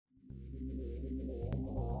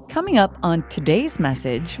Coming up on today's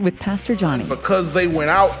message with Pastor Johnny. Because they went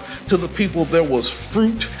out to the people, there was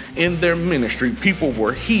fruit in their ministry. People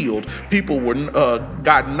were healed. People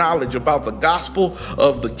got knowledge about the gospel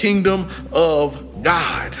of the kingdom of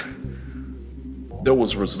God. There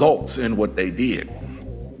was results in what they did.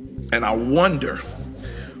 And I wonder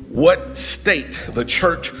what state the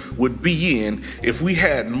church would be in if we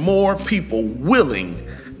had more people willing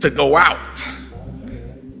to go out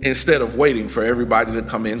instead of waiting for everybody to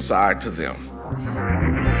come inside to them.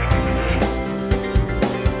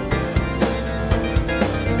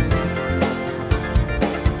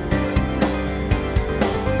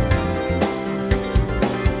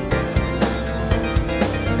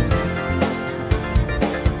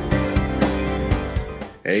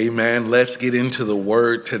 Amen. Let's get into the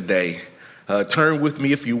word today. Turn with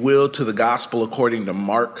me, if you will, to the gospel according to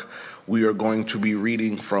Mark. We are going to be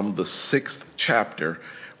reading from the 6th chapter.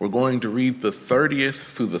 We're going to read the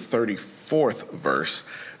 30th through the 34th verse.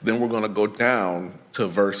 Then we're going to go down to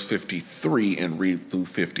verse 53 and read through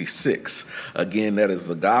 56. Again, that is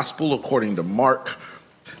the gospel according to Mark,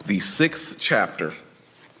 the 6th chapter,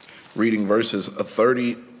 reading verses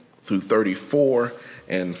 30 through 34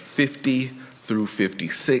 and 50 through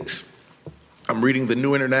 56. I'm reading the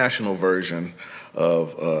New International Version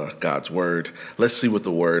of God's Word. Let's see what the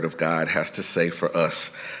Word of God has to say for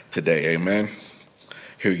us today. Amen.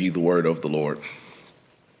 Hear ye the word of the Lord.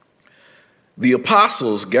 The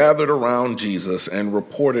apostles gathered around Jesus and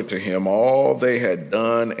reported to him all they had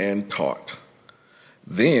done and taught.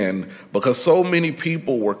 Then, because so many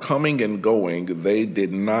people were coming and going, they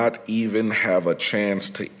did not even have a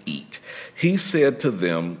chance to eat. He said to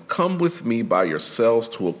them, "Come with me by yourselves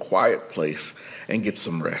to a quiet place and get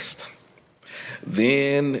some rest."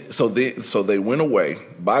 So they went away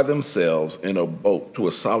by themselves in a boat to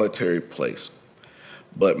a solitary place.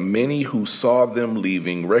 But many who saw them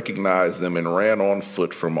leaving recognized them and ran on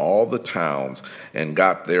foot from all the towns and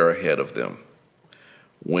got there ahead of them.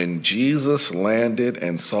 When Jesus landed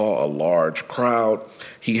and saw a large crowd,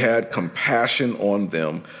 he had compassion on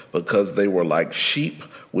them because they were like sheep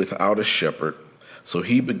without a shepherd. So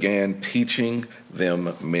he began teaching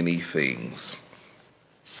them many things.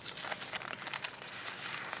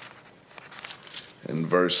 And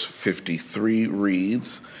verse 53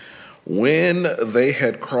 reads, "When they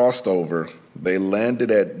had crossed over, they landed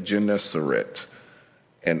at Gennesaret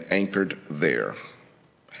and anchored there.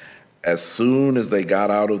 As soon as they got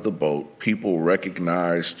out of the boat, people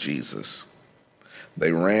recognized Jesus.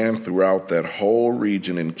 They ran throughout that whole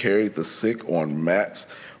region and carried the sick on mats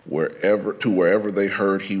wherever they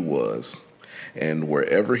heard he was. And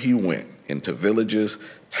wherever he went, into villages,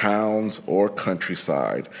 towns, or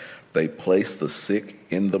countryside, they placed the sick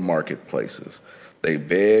in the marketplaces. They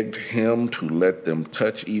begged him to let them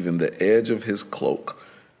touch even the edge of his cloak,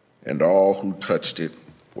 and all who touched it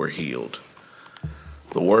were healed."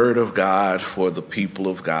 The word of God for the people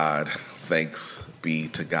of God. Thanks be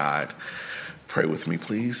to God. Pray with me,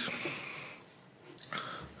 please.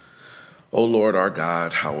 O Lord our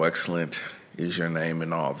God, how excellent is your name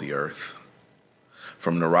in all the earth.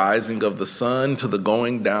 From the rising of the sun to the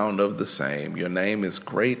going down of the same, your name is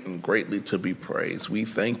great and greatly to be praised. We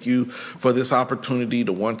thank you for this opportunity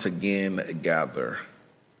to once again gather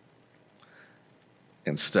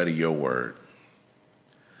and study your word.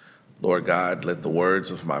 Lord God, let the words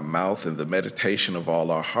of my mouth and the meditation of all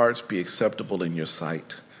our hearts be acceptable in your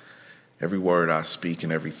sight. Every word I speak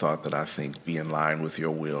and every thought that I think be in line with your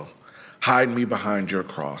will. Hide me behind your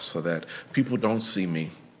cross so that people don't see me,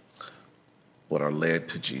 but are led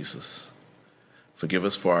to Jesus. Forgive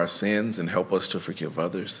us for our sins and help us to forgive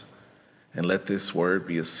others. And let this word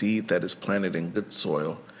be a seed that is planted in good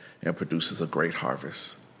soil and produces a great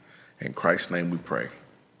harvest. In Christ's name we pray.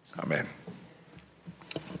 Amen.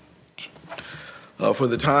 For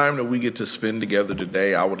the time that we get to spend together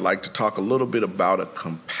today, I would like to talk a little bit about a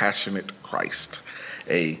compassionate Christ.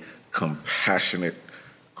 A compassionate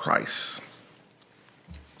Christ.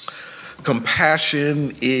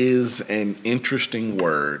 Compassion is an interesting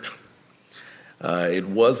word. It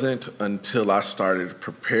wasn't until I started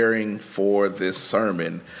preparing for this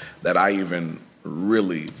sermon that I even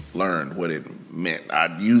really learned what it meant.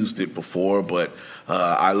 I'd used it before, but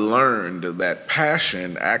I learned that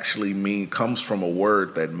passion actually comes from a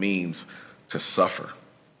word that means to suffer.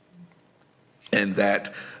 And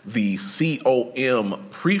that the COM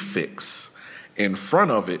prefix in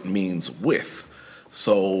front of it means with.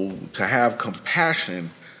 So to have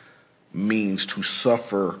compassion means to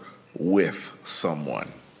suffer with someone.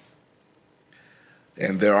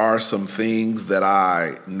 And there are some things that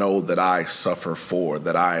I know that I suffer for,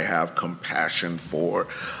 that I have compassion for,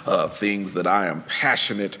 things that I am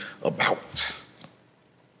passionate about.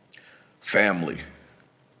 Family,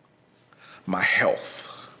 my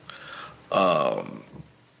health,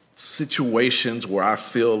 situations where I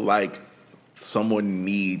feel like someone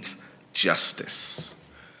needs justice.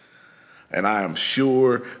 And I am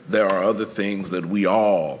sure there are other things that we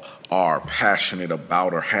all are passionate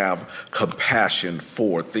about or have compassion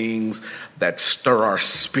for, things that stir our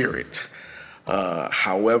spirit.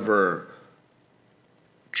 However,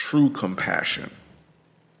 true compassion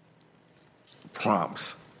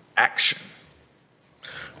prompts action.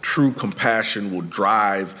 True compassion will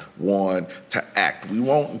drive one to act. We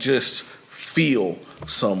won't just feel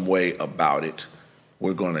some way about it.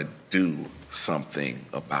 We're going to do something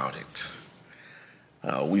about it.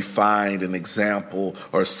 We find an example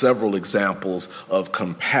or several examples of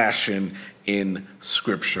compassion in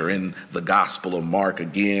Scripture. In the Gospel of Mark,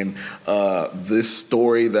 again, this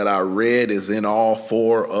story that I read is in all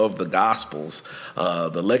four of the Gospels.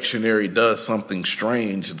 The lectionary does something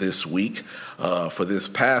strange this week for this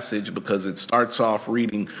passage because it starts off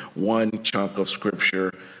reading one chunk of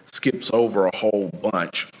Scripture, skips over a whole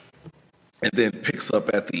bunch, and then picks up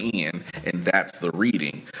at the end, and that's the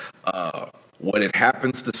reading. What it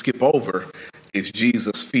happens to skip over is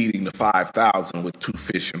Jesus feeding the 5,000 with 2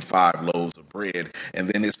 fish and 5 loaves of bread. And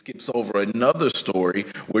then it skips over another story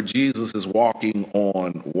where Jesus is walking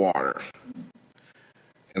on water.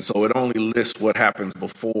 And so it only lists what happens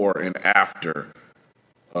before and after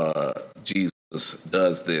Jesus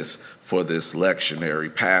does this for this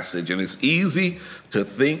lectionary passage. And it's easy to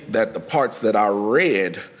think that the parts that I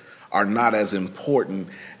read are not as important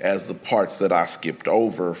as the parts that I skipped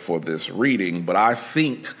over for this reading, but I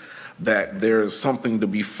think that there's something to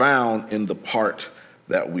be found in the part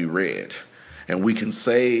that we read. And we can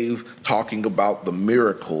save talking about the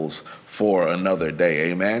miracles for another day,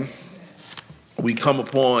 amen? We come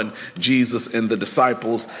upon Jesus and the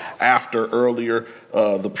disciples after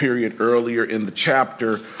the period earlier in the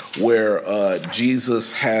chapter where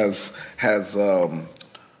Jesus has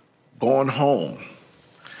gone home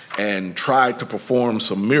and tried to perform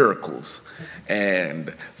some miracles.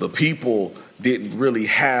 And the people didn't really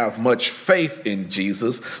have much faith in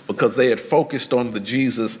Jesus because they had focused on the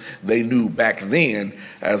Jesus they knew back then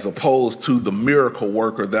as opposed to the miracle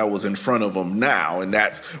worker that was in front of them now. And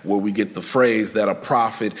that's where we get the phrase that a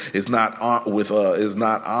prophet is not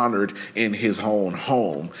honored in his own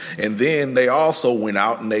home. And then they also went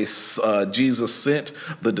out and Jesus sent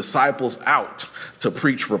the disciples out to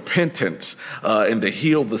preach repentance and to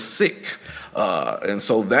heal the sick. And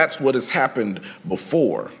so that's what has happened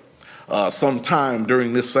before. Sometime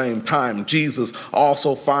during this same time, Jesus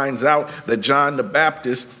also finds out that John the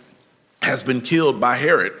Baptist has been killed by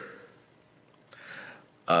Herod.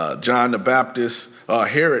 Herod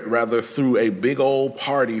threw a big old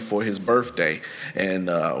party for his birthday. And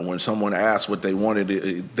when someone asked what they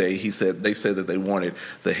wanted, they said that they wanted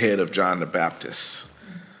the head of John the Baptist.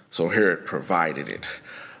 So Herod provided it.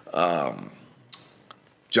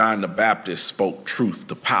 John the Baptist spoke truth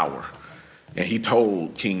to power. And he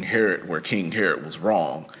told King Herod where King Herod was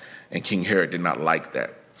wrong. And King Herod did not like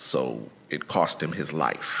that. So it cost him his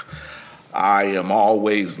life. I am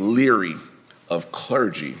always leery of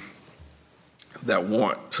clergy that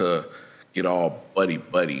want to get all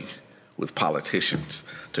buddy-buddy with politicians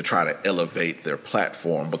to try to elevate their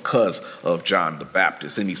platform because of John the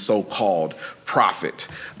Baptist, any so-called prophet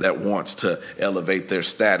that wants to elevate their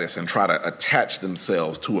status and try to attach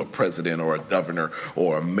themselves to a president or a governor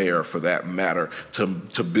or a mayor for that matter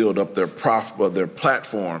to build up their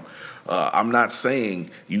platform. I'm not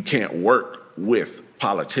saying you can't work with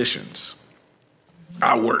politicians.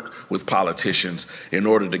 I work with politicians in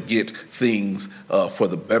order to get things for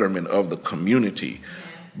the betterment of the community.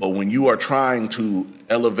 But when you are trying to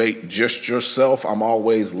elevate just yourself, I'm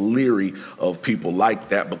always leery of people like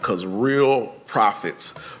that because real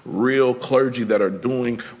prophets, real clergy that are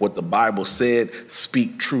doing what the Bible said,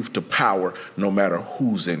 speak truth to power no matter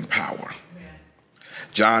who's in power.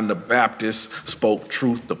 John the Baptist spoke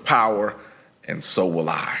truth to power, and so will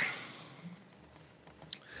I.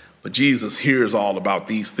 But Jesus hears all about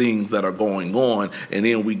these things that are going on. And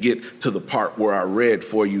then we get to the part where I read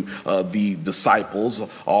for you, the disciples,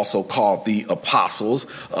 also called the apostles,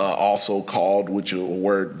 also called, which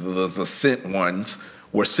were the sent ones,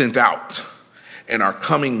 were sent out and are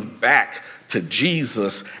coming back to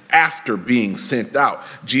Jesus after being sent out.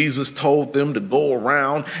 Jesus told them to go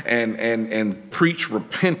around and preach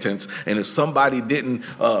repentance. And if somebody didn't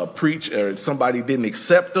preach, or if somebody didn't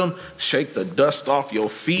accept them, shake the dust off your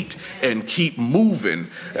feet and keep moving.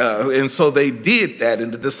 And so they did that,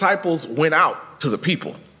 and the disciples went out to the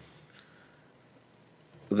people.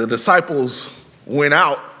 The disciples went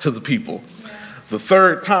out to the people. The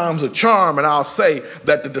third time's a charm, and I'll say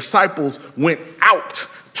that the disciples went out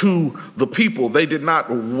to the people. They did not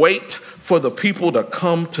wait for the people to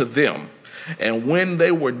come to them. And when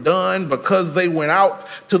they were done, because they went out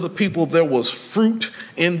to the people, there was fruit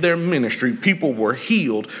in their ministry. People were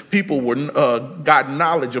healed. People got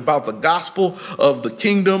knowledge about the gospel of the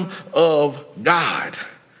kingdom of God.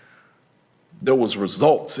 There was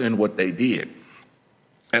results in what they did.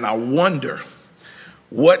 And I wonder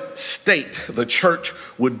what state the church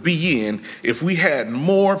would be in if we had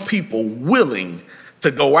more people willing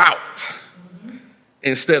to go out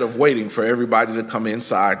instead of waiting for everybody to come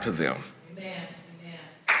inside to them. Amen.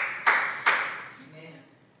 Amen.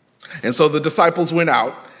 And so the disciples went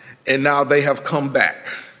out, and now they have come back.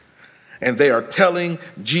 And they are telling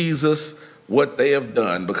Jesus what they have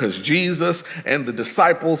done, because Jesus and the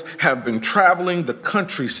disciples have been traveling the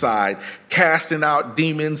countryside, casting out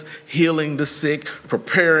demons, healing the sick,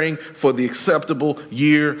 preparing for the acceptable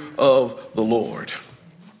year of the Lord.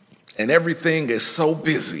 And everything is so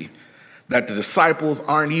busy that the disciples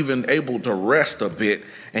aren't even able to rest a bit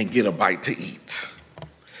and get a bite to eat.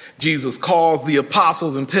 Jesus calls the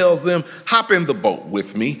apostles and tells them, hop in the boat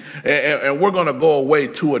with me, and we're going to go away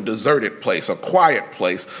to a deserted place, a quiet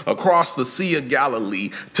place across the Sea of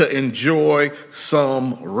Galilee to enjoy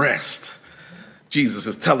some rest. Jesus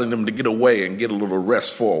is telling them to get away and get a little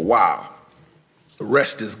rest for a while.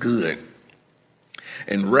 Rest is good.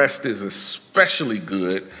 And rest is especially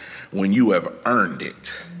good when you have earned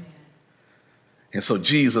it. And so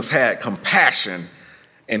Jesus had compassion,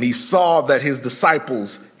 and he saw that his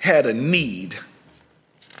disciples had a need,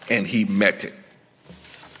 and he met it.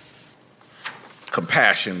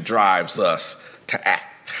 Compassion drives us to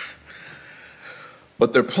act.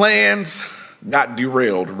 But their plans got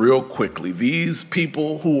derailed real quickly. These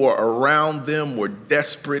people who were around them were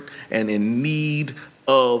desperate and in need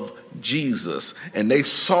of Jesus. And they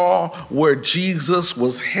saw where Jesus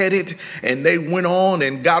was headed, and they went on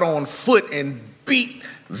and got on foot and beat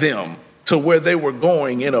them to where they were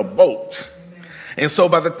going in a boat. And so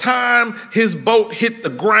by the time his boat hit the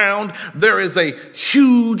ground, there is a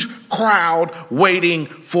huge crowd waiting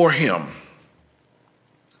for him.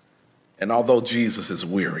 And although Jesus is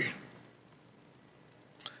weary,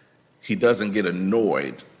 he doesn't get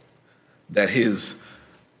annoyed that his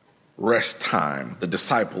rest time, the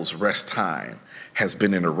disciples' rest time, has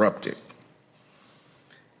been interrupted.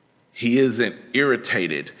 He isn't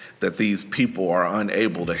irritated that these people are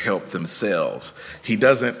unable to help themselves. He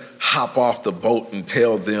doesn't hop off the boat and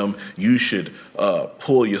tell them you should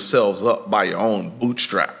pull yourselves up by your own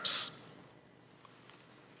bootstraps.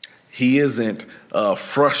 He isn't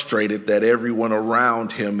frustrated that everyone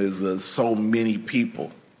around him is so many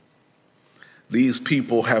people. These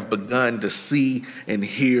people have begun to see and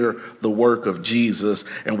hear the work of Jesus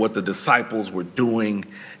and what the disciples were doing,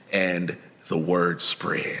 and the word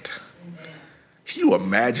spread. Amen. Can you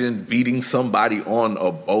imagine beating somebody on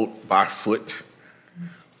a boat by foot?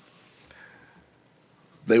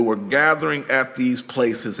 They were gathering at these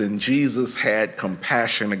places, and Jesus had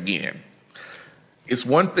compassion again. It's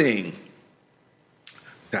one thing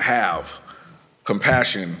to have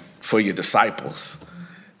compassion for your disciples.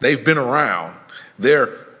 They've been around.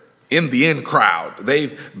 They're in the in crowd.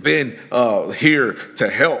 They've been here to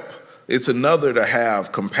help. It's another to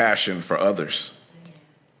have compassion for others.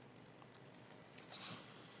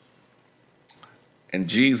 And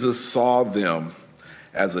Jesus saw them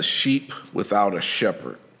as a sheep without a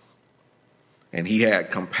shepherd. And he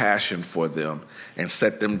had compassion for them and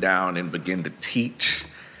set them down and began to teach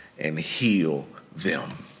and heal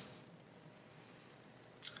them.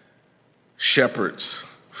 Shepherds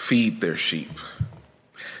feed their sheep.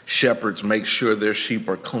 Shepherds make sure their sheep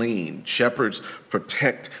are clean. Shepherds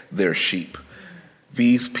protect their sheep.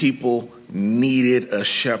 These people needed a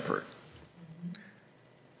shepherd.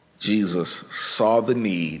 Jesus saw the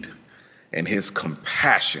need, and his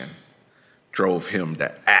compassion drove him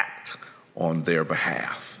to act on their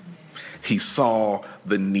behalf. He saw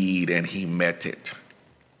the need and he met it.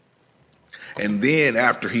 And then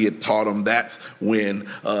after he had taught them, that's when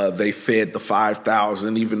they fed the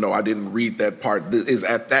 5,000, even though I didn't read that part. It is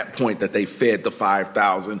at that point that they fed the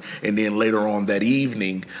 5,000. And then later on that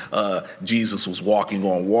evening, Jesus was walking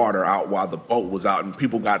on water out while the boat was out. And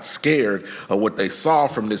people got scared of what they saw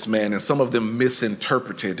from this man. And some of them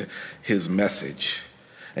misinterpreted his message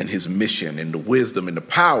and his mission and the wisdom and the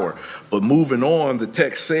power. But moving on, the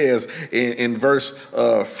text says in verse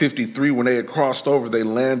 53, when they had crossed over, they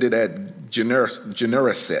landed at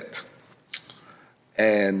Gennesaret.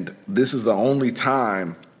 And this is the only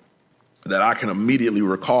time that I can immediately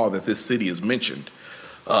recall that this city is mentioned.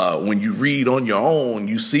 When you read on your own,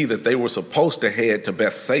 you see that they were supposed to head to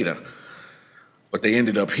Bethsaida, but they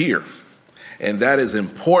ended up here. And that is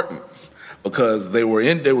important, because they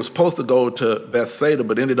were supposed to go to Bethsaida,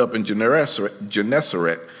 but ended up in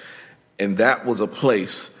Gennesaret, and that was a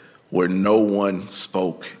place where no one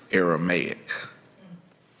spoke Aramaic.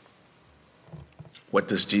 What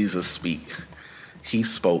does Jesus speak? He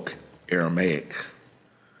spoke Aramaic.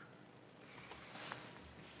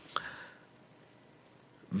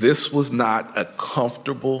 This was not a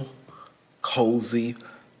comfortable, cozy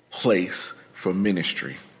place for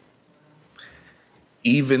ministry.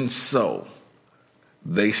 Even so,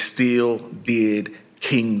 they still did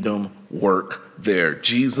kingdom work there.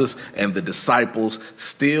 Jesus and the disciples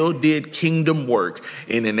still did kingdom work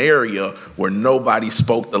in an area where nobody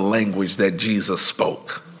spoke the language that Jesus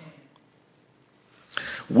spoke.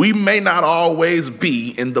 We may not always be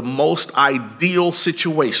in the most ideal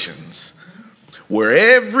situations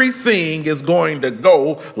where everything is going to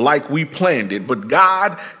go like we planned it, but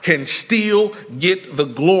God can still get the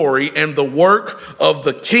glory, and the work of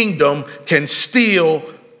the kingdom can still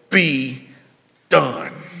be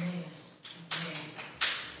done.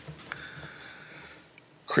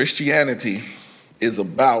 Christianity is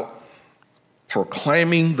about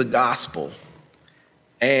proclaiming the gospel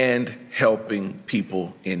and helping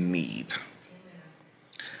people in need.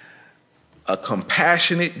 A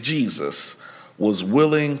compassionate Jesus was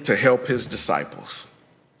willing to help his disciples.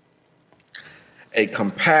 A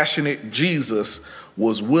compassionate Jesus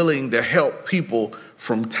was willing to help people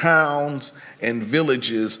from towns and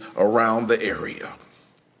villages around the area.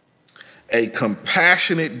 A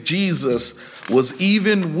compassionate Jesus was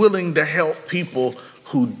even willing to help people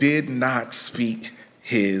who did not speak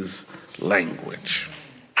his language.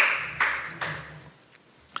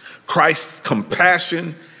 Christ's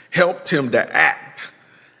compassion helped him to act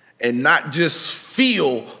and not just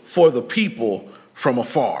feel for the people from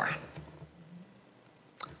afar.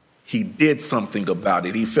 He did something about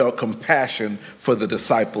it. He felt compassion for the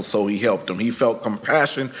disciples, so he helped them. He felt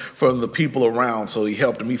compassion for the people around, so he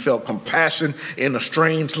helped them. He felt compassion in a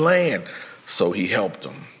strange land, so he helped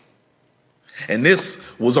them. And this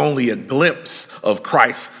was only a glimpse of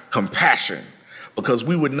Christ's compassion, because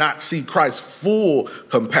we would not see Christ's full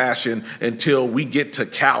compassion until we get to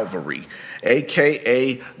Calvary,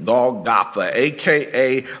 aka Golgotha,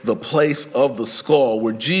 aka the place of the skull,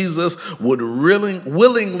 where Jesus would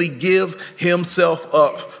willingly give himself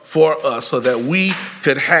up for us so that we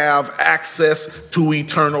could have access to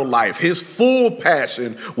eternal life. His full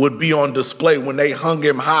passion would be on display when they hung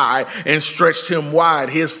him high and stretched him wide.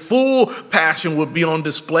 His full passion would be on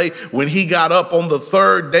display when he got up on the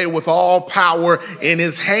third day with all power in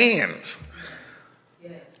his hands.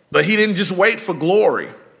 But he didn't just wait for glory.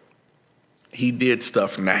 He did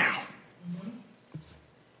stuff now.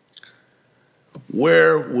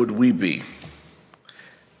 Where would we be?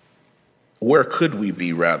 Where could we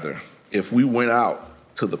be, rather, if we went out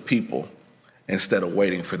to the people instead of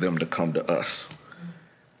waiting for them to come to us?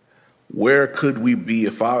 Where could we be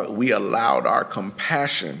if we allowed our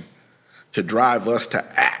compassion to drive us to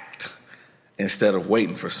act instead of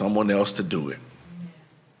waiting for someone else to do it?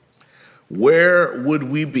 Where would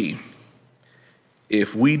we be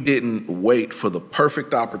if we didn't wait for the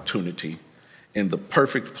perfect opportunity in the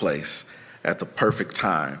perfect place at the perfect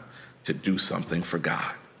time to do something for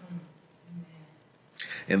God?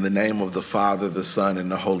 In the name of the Father, the Son, and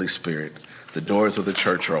the Holy Spirit, the doors of the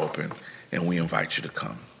church are open, and we invite you to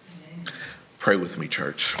come. Pray with me,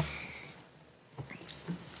 church.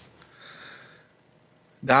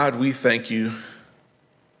 God, we thank you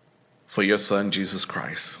for your Son, Jesus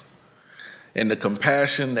Christ, and the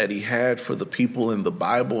compassion that he had for the people in the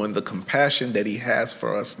Bible and the compassion that he has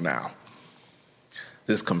for us now.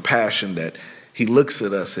 This compassion that he looks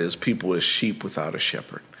at us as people, as sheep without a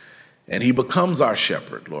shepherd. And he becomes our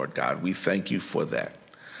shepherd, Lord God. We thank you for that.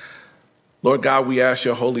 Lord God, we ask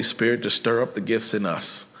your Holy Spirit to stir up the gifts in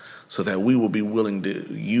us so that we will be willing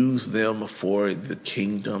to use them for the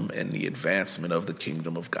kingdom and the advancement of the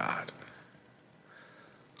kingdom of God.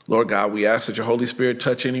 Lord God, we ask that your Holy Spirit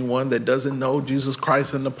touch anyone that doesn't know Jesus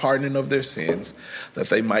Christ and the pardoning of their sins, that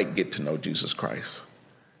they might get to know Jesus Christ,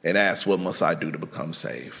 and ask, what must I do to become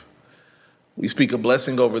saved? We speak a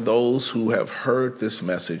blessing over those who have heard this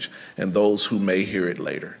message and those who may hear it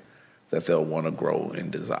later, that they'll want to grow in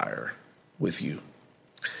desire with you.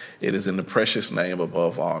 It is in the precious name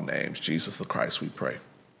above all names, Jesus the Christ, we pray.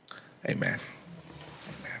 Amen.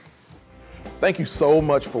 Amen. Thank you so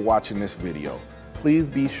much for watching this video. Please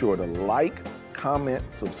be sure to like, comment,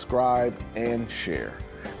 subscribe, and share.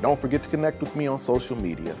 Don't forget to connect with me on social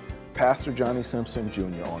media, Pastor Johnny Simpson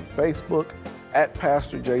Jr. on Facebook, at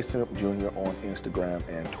Pastor J. Simp Jr. on Instagram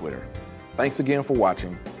and Twitter. Thanks again for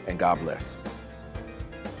watching, and God bless.